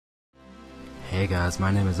Hey guys,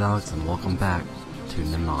 my name is Alex and welcome back to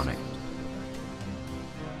Mnemonic.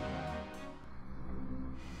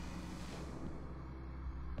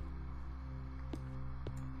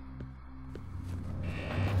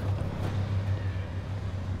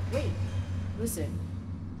 Wait, listen.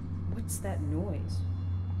 What's that noise?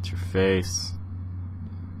 It's your face.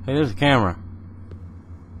 Hey, there's a camera.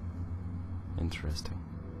 Interesting.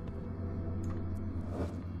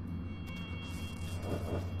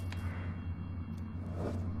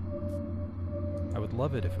 I would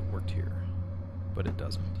love it if it worked here, but it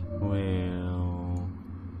doesn't. Well...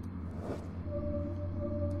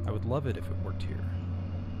 I would love it if it worked here,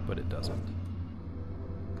 but it doesn't.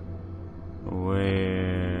 Well...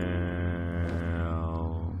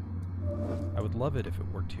 I would love it if it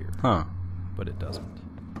worked here, Huh. but it doesn't.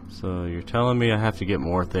 So you're telling me I have to get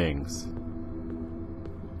more things?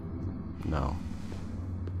 No.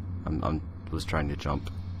 I'm was trying to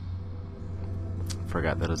jump.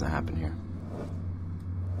 Forgot that doesn't happen here.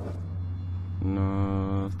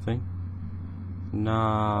 Nothing.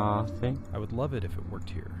 Nothing. I would love it if it worked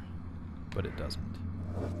here, but it doesn't.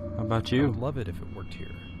 How about I you? would love it if it worked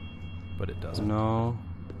here, but it doesn't. No.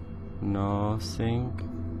 Nothing.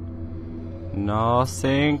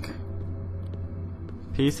 Nothing.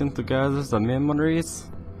 Piecing together the memories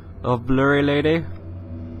of Blurry Lady.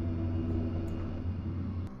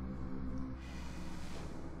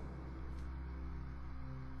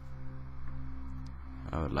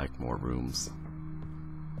 I would like more rooms.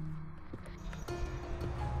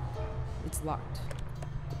 It's locked.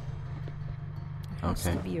 There has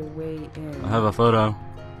Okay. to be a way in. I have a photo.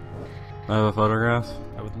 I have a photograph.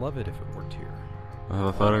 I would love it if it worked here. I have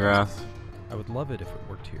a photograph. I would love it if it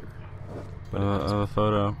worked here, I but it have doesn't. a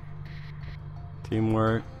photo.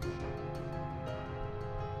 Teamwork.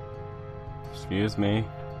 Excuse me.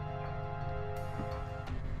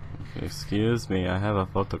 Excuse me, I have a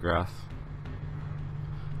photograph.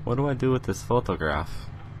 What do I do with this photograph?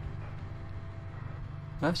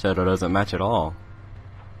 That shadow doesn't match at all.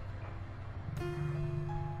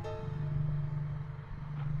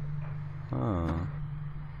 Huh.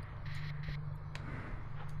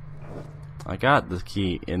 I got the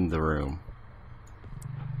key in the room.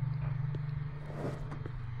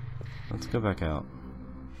 Let's go back out.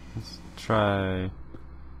 Let's try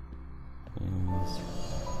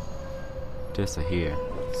this here.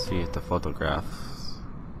 See if the photographs.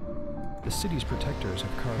 The city's protectors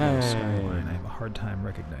have carved out a skyline I have a hard time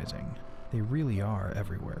recognizing. They really are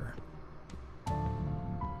everywhere.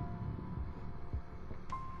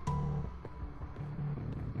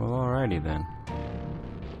 Well, alrighty then.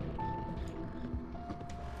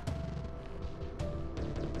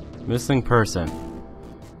 Missing person.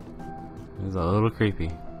 This is a little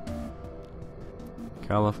creepy.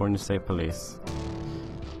 California State Police.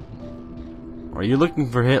 Are you looking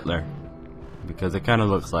for Hitler? Because it kind of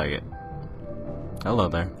looks like it. Hello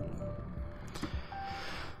there.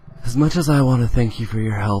 As much as I want to thank you for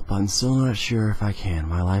your help, I'm still not sure if I can.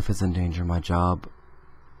 My life is in danger, my job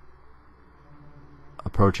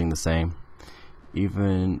approaching the same.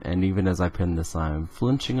 Even as I pin this, I'm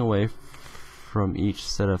flinching away from each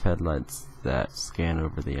set of headlights that scan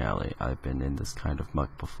over the alley. I've been in this kind of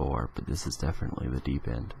muck before, but this is definitely the deep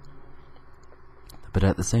end. But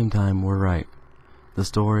at the same time, we're right. The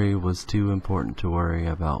story was too important to worry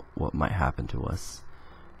about what might happen to us.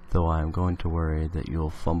 Though I am going to worry that you'll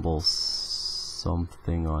fumble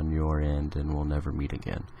something on your end and we'll never meet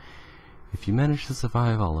again. If you manage to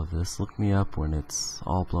survive all of this, look me up when it's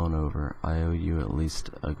all blown over. I owe you at least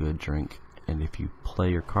a good drink, and if you play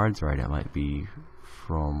your cards right, it might be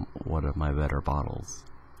from one of my better bottles.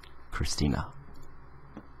 Christina.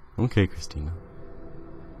 Okay, Christina.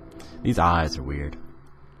 These eyes are weird.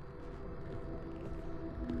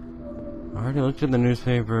 I already looked at the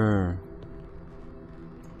newspaper.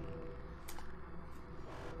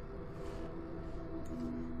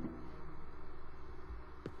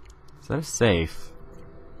 Is that a safe?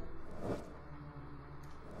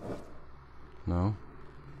 No?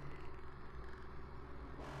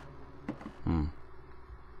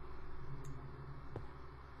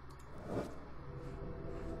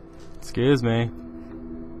 Excuse me.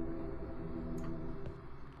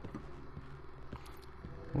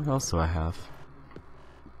 What else do I have?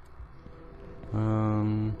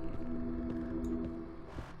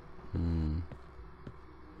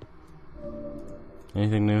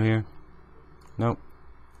 Anything new here? Nope.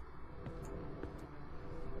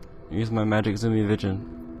 Use my magic zoomy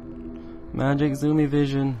vision. Magic zoomy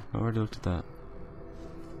vision. I already looked at that.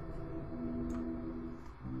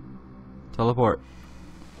 Teleport.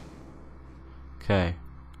 Okay.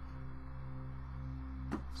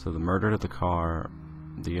 So the murder to the car,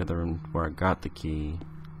 the other one where I got the key.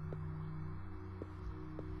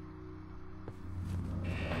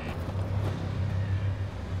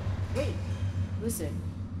 Wait, listen.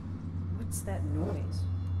 What's that noise?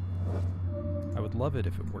 I would love it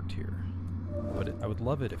if it worked here, but I would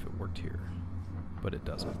love it if it worked here, but it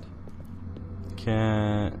doesn't.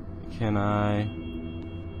 Can I?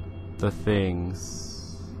 The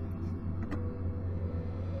things.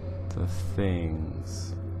 The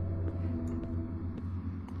things.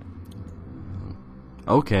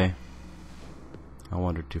 Okay. I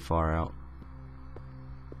wandered too far out.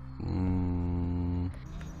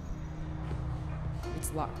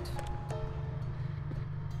 It's locked.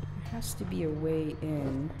 There has to be a way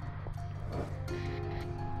in.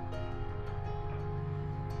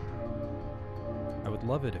 I would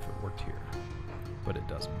love it if it worked here, but it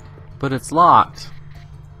doesn't. But it's locked.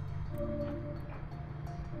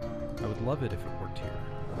 I would love it if it worked here,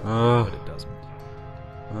 but it doesn't.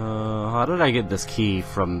 How did I get this key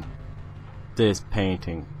from this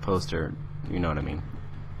painting poster? You know what I mean.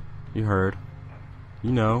 You heard.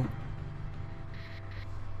 You know.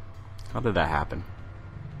 How did that happen?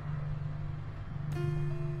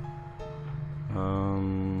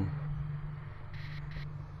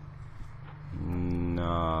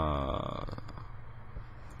 No.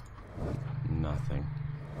 Nothing.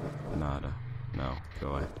 Nada. No. Go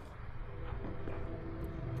away.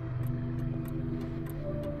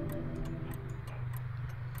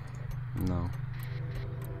 No.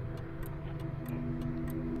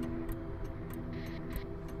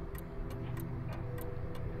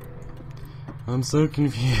 I'm so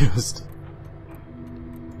confused.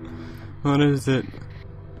 What is it?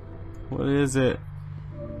 What is it?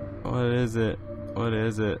 What is it? What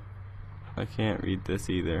is it? I can't read this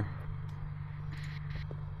either.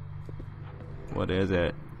 What is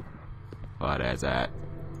it? What is it?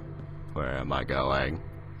 Where am I going?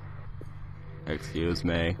 Excuse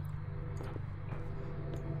me.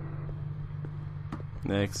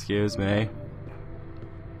 Excuse me.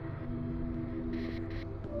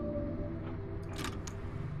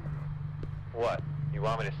 What? You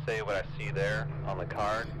want me to say what I see there on the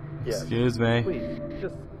card? Yes. Excuse me. Please,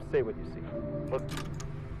 just say what you see. Look.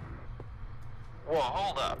 Whoa,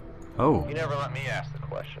 hold up. Oh. You never let me ask the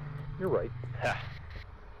question. You're right.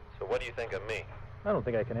 So what do you think of me? I don't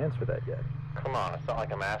think I can answer that yet. Come on, it's not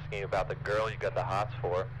like I'm asking you about the girl you got the hots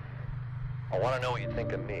for. I want to know what you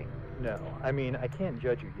think of me. No, I mean, I can't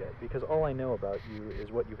judge you yet, because all I know about you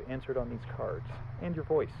is what you've answered on these cards, and your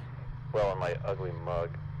voice. Well, in my ugly mug.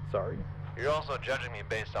 Sorry. You're also judging me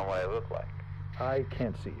based on what I look like. I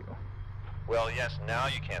can't see you. Well, yes, now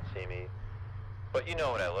you can't see me, but you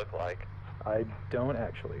know what I look like. I don't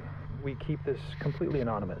actually. We keep this completely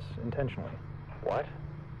anonymous, intentionally. What?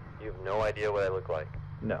 You have no idea what I look like?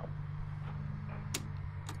 No.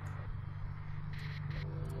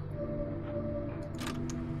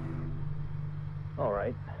 All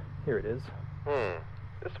right, here it is.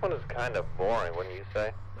 This one is kind of boring, wouldn't you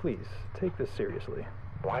say? Please, take this seriously.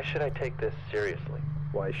 Why should I take this seriously?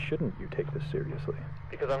 Why shouldn't you take this seriously?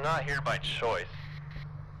 Because I'm not here by choice.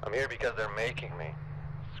 I'm here because they're making me.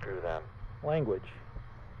 Screw them. Language.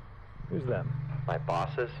 Who's them? My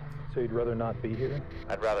bosses? So you'd rather not be here?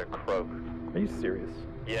 I'd rather croak. Are you serious?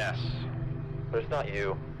 Yes. But it's not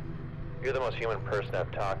you. You're the most human person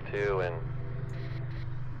I've talked to in,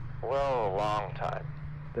 well, a long time.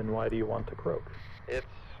 Then why do you want to croak?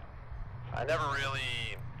 I never really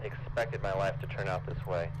expected my life to turn out this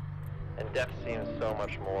way. And death seems so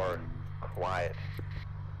much more quiet,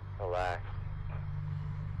 relaxed.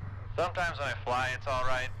 Sometimes when I fly, it's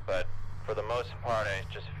alright, but for the most part, I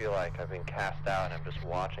just feel like I've been cast out and I'm just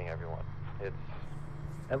watching everyone.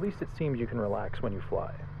 At least it seems you can relax when you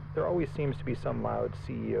fly. There always seems to be some loud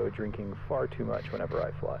CEO drinking far too much whenever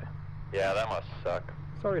I fly. Yeah, that must suck.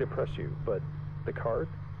 Sorry to press you, but the card?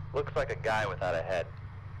 Looks like a guy without a head.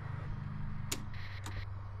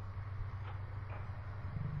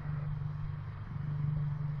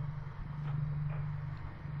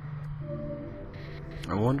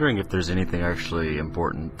 I'm wondering if there's anything actually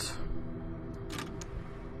important.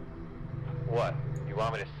 What? You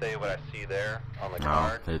want me to say what I see there on the No,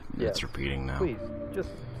 card? it's Yes. repeating now. Please, just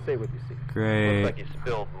say what you see. Great. Looks like you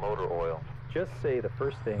spilled motor oil. Just say the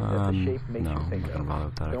first thing that the shape makes no, you think I'm not of. gonna bother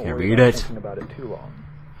with that. I Don't can't worry read about it. thinking about it too long.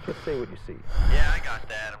 Just say what you see. Yeah, I got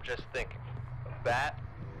that. I'm just thinking. A bat?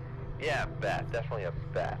 Yeah, a bat. Definitely a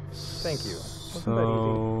bat. Thank you. Wasn't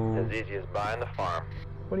So As easy as buying the farm.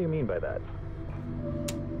 What do you mean by that?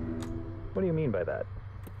 What do you mean by that?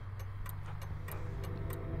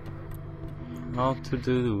 how to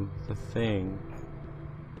do the thing?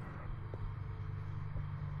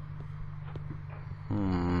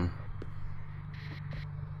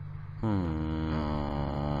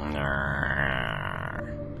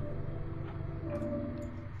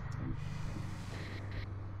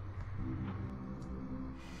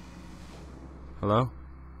 Hello?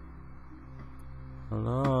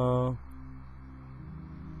 Hello?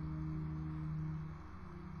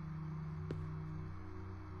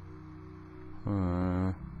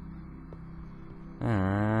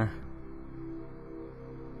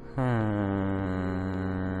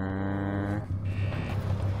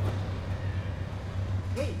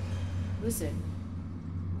 Wait, listen.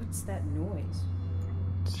 What's that noise?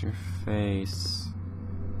 It's your face.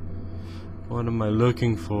 What am I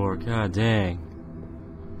looking for? God dang.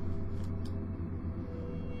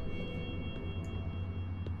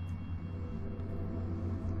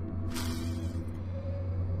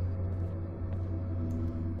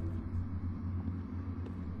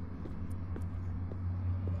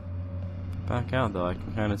 Back out though, I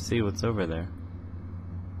can kind of see what's over there.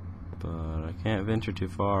 But I can't venture too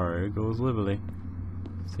far, it goes wibbly.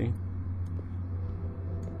 See?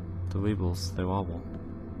 The weebles, they wobble.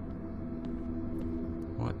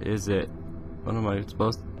 What is it? What am I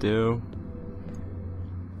supposed to do?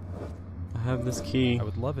 I have this key. I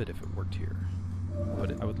would love it if it worked here.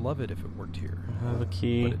 I would love it if it worked here. I have a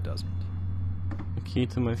key. But it doesn't. A key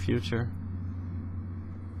to my future.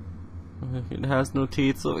 It has no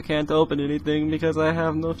teeth, so it can't open anything because I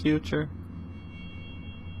have no future.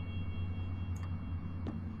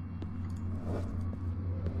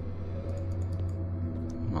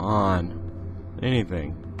 Come on.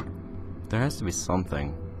 Anything. There has to be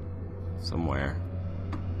something. Somewhere.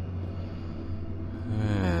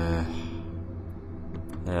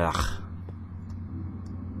 Ugh.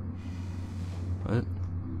 What?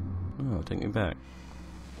 Oh, take me back.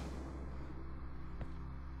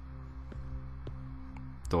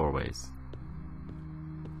 Doorways.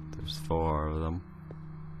 There's 4 of them.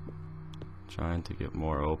 Trying to get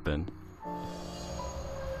more open.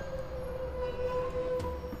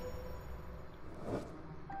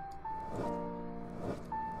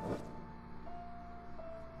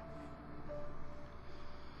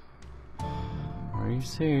 Are you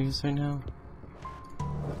serious right now?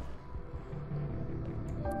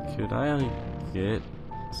 Could I get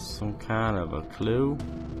some kind of a clue?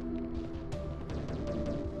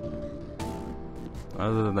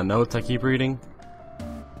 Other than the notes I keep reading?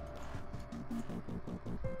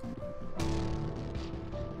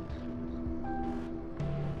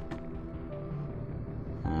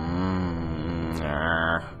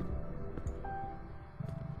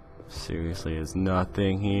 Seriously, there's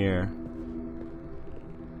nothing here.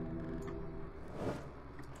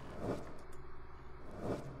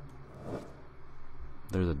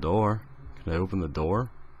 There's a door. Can I open the door?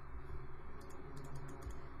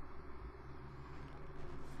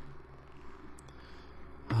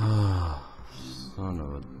 Son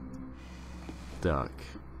of a duck.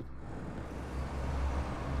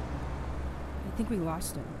 I think we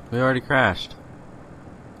lost him. We already crashed.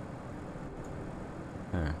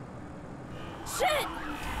 There. Shit!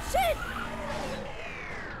 Shit!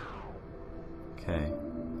 Okay.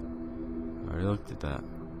 I already looked at that.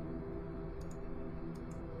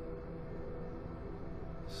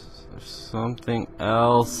 Is there something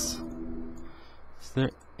else? Is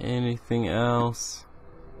there anything else?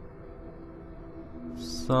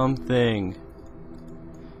 Something.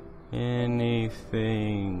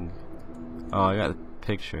 Anything. Oh, I got the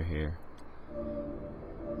picture here.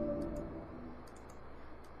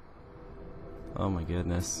 Oh my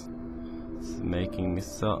goodness. This is making me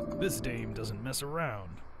so... This dame doesn't mess around.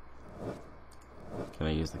 Can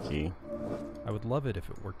I use the key? I would love it if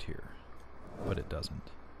it worked here. But it doesn't.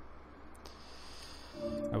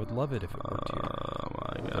 I would love it if it worked here. Oh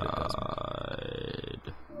my But it doesn't.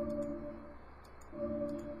 god.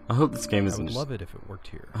 I hope this game I isn't would just... love it if it worked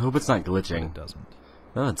here. I hope it's not But glitching. it doesn't.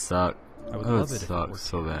 That would suck. I would That would love it if it suck worked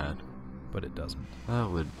so here. bad. But it doesn't.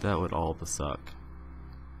 That would all but suck.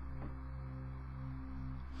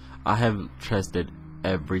 I have trusted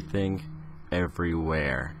everything,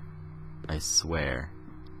 everywhere. I swear.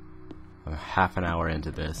 I'm half an hour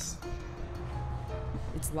into this.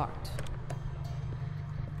 It's locked.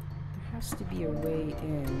 There has to be a way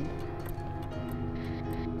in.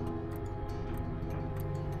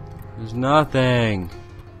 There's nothing.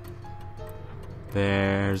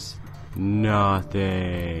 There's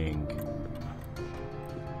nothing.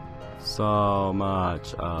 So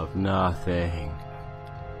much of nothing.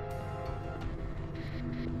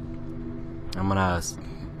 I'm gonna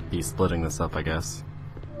be splitting this up, I guess.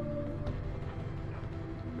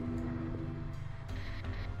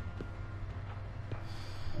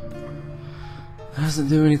 doesn't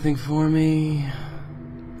do anything for me.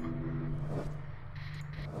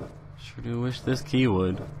 Sure do wish this key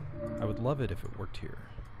would. I would love it if it worked here,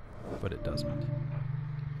 but it doesn't.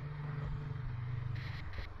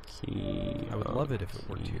 Key. I would love it if it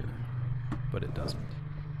worked here, but it doesn't.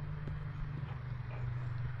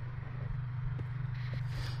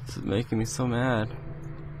 This is making me so mad.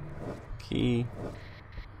 Key.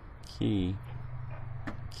 Key.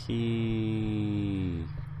 Key.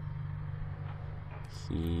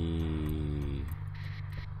 Key.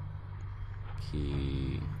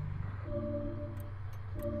 Key.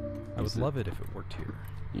 I would love it if it worked here.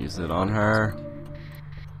 Use it on her.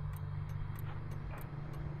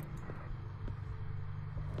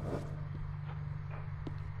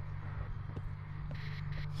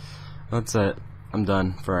 That's it. I'm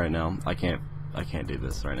done for right now. I can't do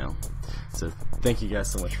this right now. So thank you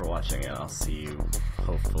guys so much for watching, and I'll see you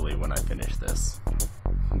hopefully when I finish this.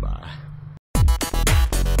 Bye.